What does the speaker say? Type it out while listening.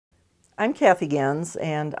I'm Kathy Genz,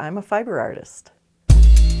 and I'm a fiber artist.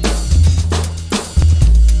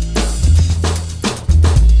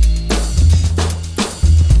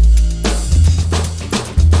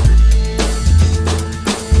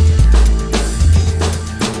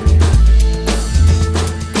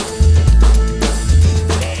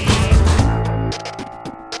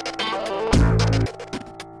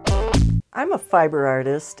 I'm a fiber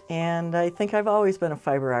artist, and I think I've always been a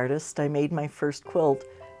fiber artist. I made my first quilt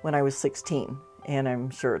when I was 16, and I'm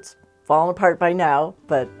sure it's fallen apart by now,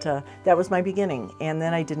 but that was my beginning. And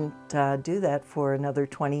then I didn't do that for another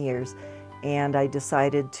 20 years, and I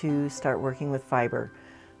decided to start working with fiber.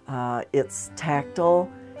 It's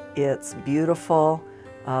tactile, it's beautiful,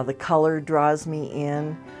 the color draws me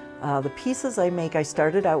in. The pieces I make, I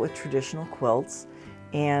started out with traditional quilts,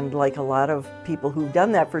 and like a lot of people who've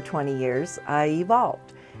done that for 20 years, I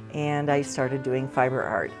evolved and I started doing fiber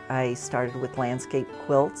art. I started with landscape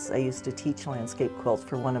quilts. I used to teach landscape quilts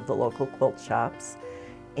for one of the local quilt shops,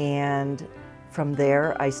 and from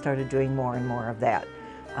there I started doing more and more of that.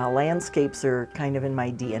 Landscapes are kind of in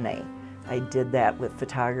my DNA. I did that with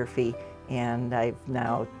photography, and I've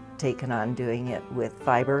now taken on doing it with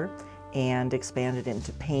fiber and expanded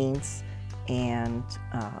into paints and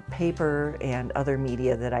paper and other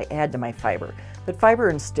media that I add to my fiber. But fiber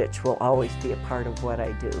and stitch will always be a part of what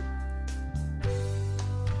I do.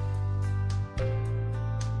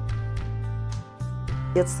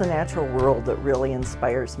 It's the natural world that really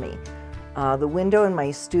inspires me. The window in my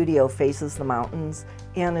studio faces the mountains,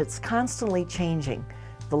 and it's constantly changing.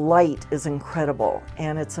 The light is incredible,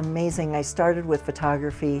 and it's amazing. I started with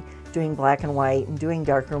photography, doing black and white and doing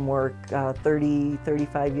darkroom work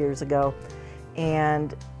 35 years ago,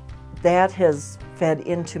 and that has fed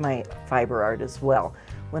into my fiber art as well.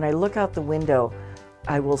 When I look out the window,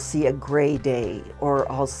 I will see a gray day, or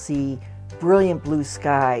I'll see brilliant blue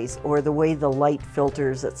skies, or the way the light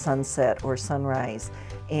filters at sunset or sunrise,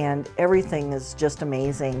 and everything is just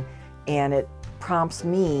amazing, and it prompts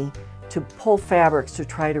me to pull fabrics to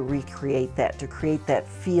try to recreate that, to create that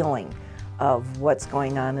feeling of what's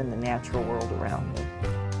going on in the natural world around me.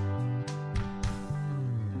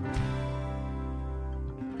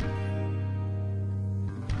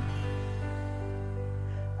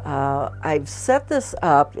 I've set this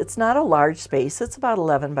up. It's not a large space. It's about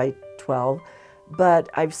 11 by 12, but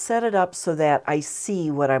I've set it up so that I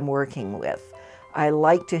see what I'm working with. I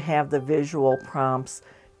like to have the visual prompts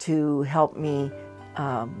to help me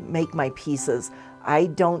make my pieces. I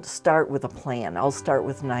don't start with a plan. I'll start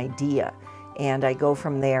with an idea, and I go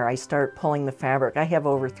from there. I start pulling the fabric. I have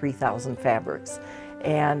over 3,000 fabrics,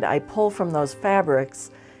 and I pull from those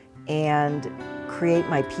fabrics and create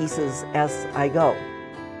my pieces as I go.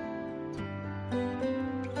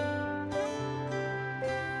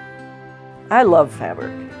 I love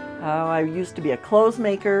fabric. I used to be a clothes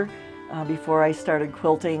maker before I started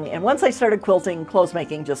quilting, and once I started quilting, clothes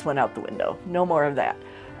making just went out the window. No more of that.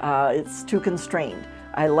 It's too constrained.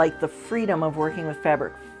 I like the freedom of working with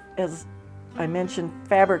fabric. As I mentioned,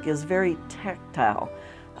 fabric is very tactile.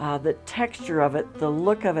 The texture of it, the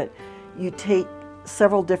look of it, you take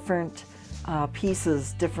several different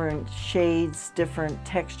pieces, different shades, different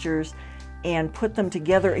textures, and put them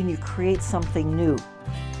together, and you create something new.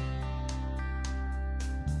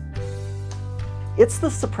 It's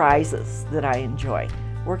the surprises that I enjoy.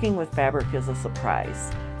 Working with fabric is a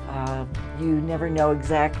surprise. You never know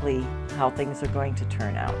exactly how things are going to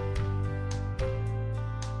turn out.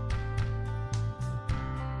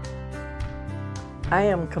 I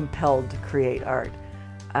am compelled to create art.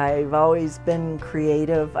 I've always been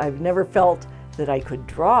creative. I've never felt that I could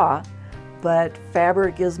draw, but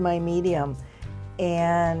fabric is my medium,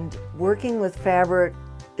 and working with fabric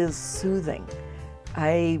is soothing.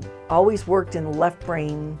 I always worked in left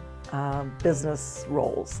brain business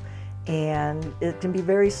roles, and it can be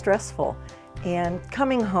very stressful. And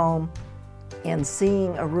coming home and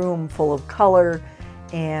seeing a room full of color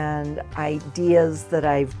and ideas that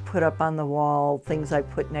I've put up on the wall, things I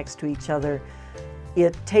put next to each other,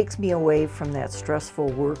 it takes me away from that stressful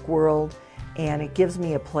work world, and it gives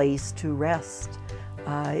me a place to rest.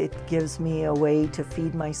 It gives me a way to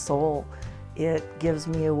feed my soul. It gives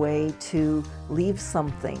me a way to leave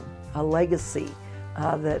something, a legacy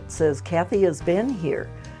that says, Kathy has been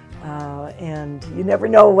here. And you never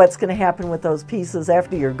know what's going to happen with those pieces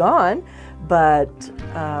after you're gone, but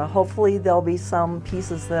hopefully there'll be some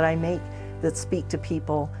pieces that I make that speak to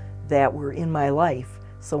people that were in my life.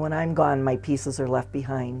 So when I'm gone, my pieces are left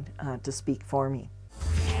behind to speak for me.